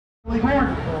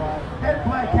Gordon. Head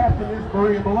flag captain is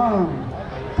Maria Malone.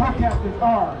 Co-captains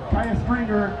are Kaya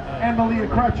Stringer and Malia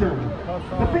Crutcher.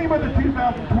 The theme of the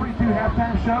 2022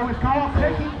 halftime show is called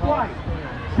Taking Flight.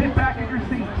 Sit back in your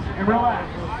seats and relax,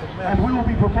 as we will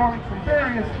be performing some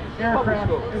various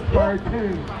aircraft-inspired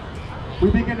tunes. We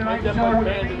begin tonight's show with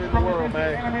a theme from the Disney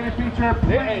animated feature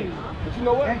Plane,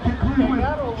 and conclude with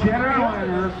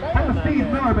Jetliner from the Steve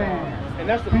Miller Band.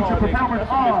 Feature performers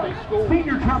are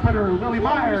senior trumpeter Lily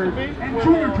Myers and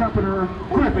junior trumpeter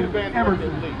Griffin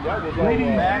Emerson. Ladies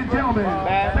and gentlemen,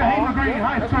 the Hazel Green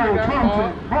High School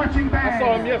Trojan Marching Band. I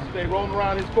saw him yesterday rolling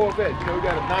around his Corvette. You know, he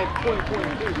got a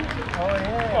 2022. Oh,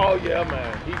 yeah. Oh, yeah,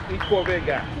 man. He's Corvette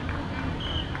guy.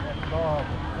 That car was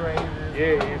crazy.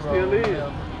 Yeah, it still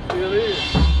is. Still is.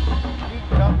 He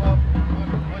come up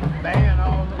with the band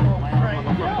all the way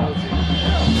crazy.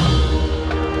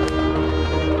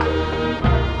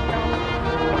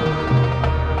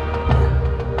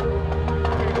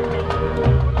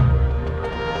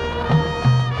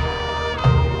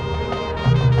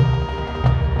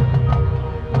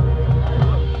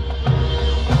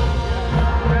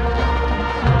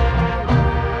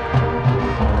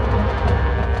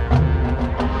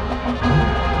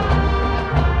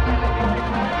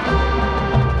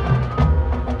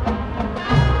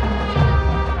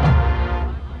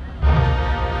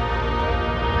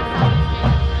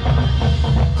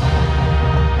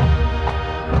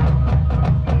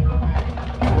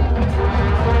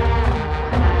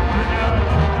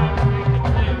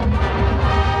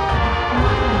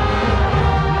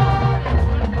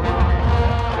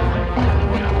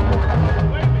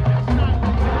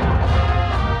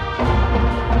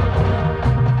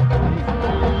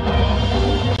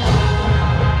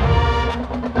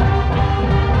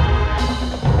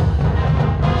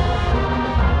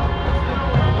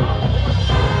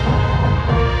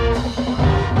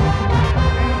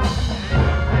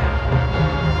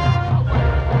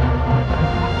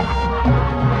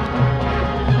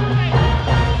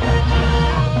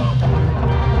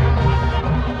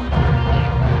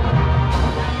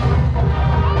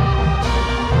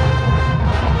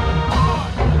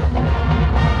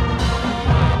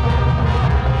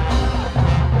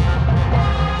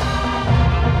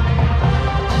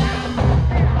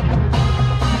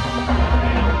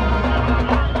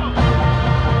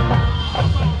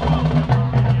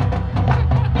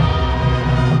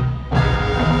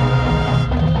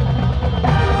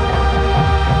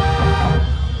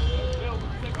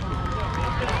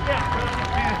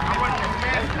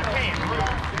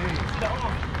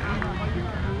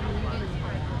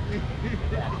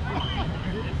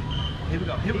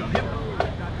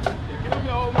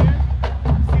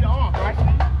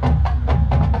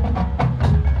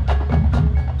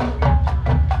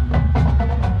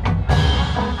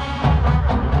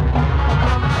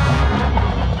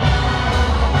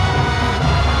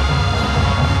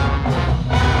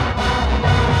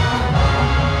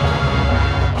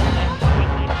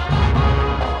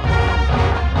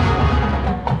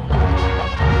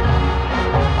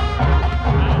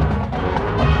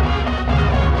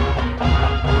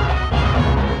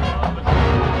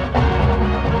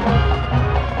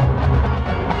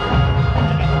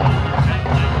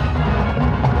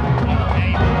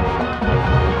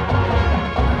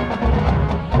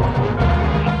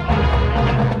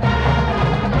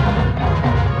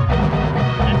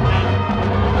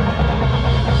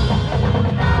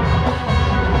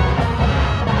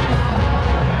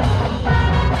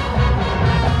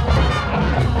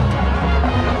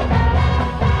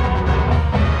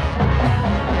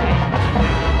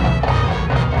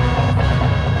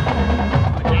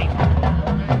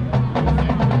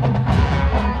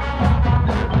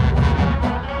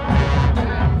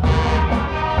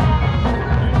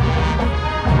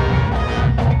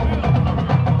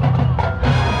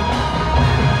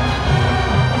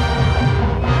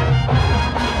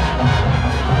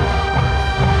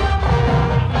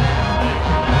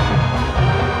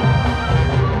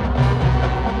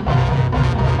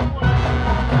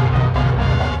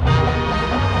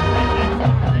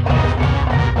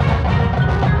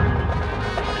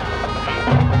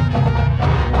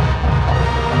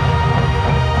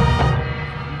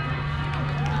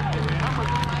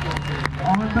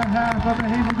 Of the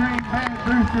Hazel Green Band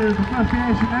Boosters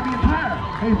Association and the entire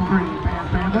Hazel Green Band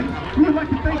family, we would like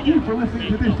to thank you for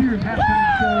listening to this year's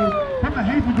halftime show from the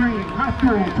Hazel Green High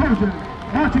School Trojan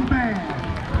Marching Band.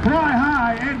 Fly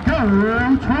high and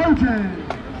go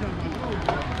Trojans!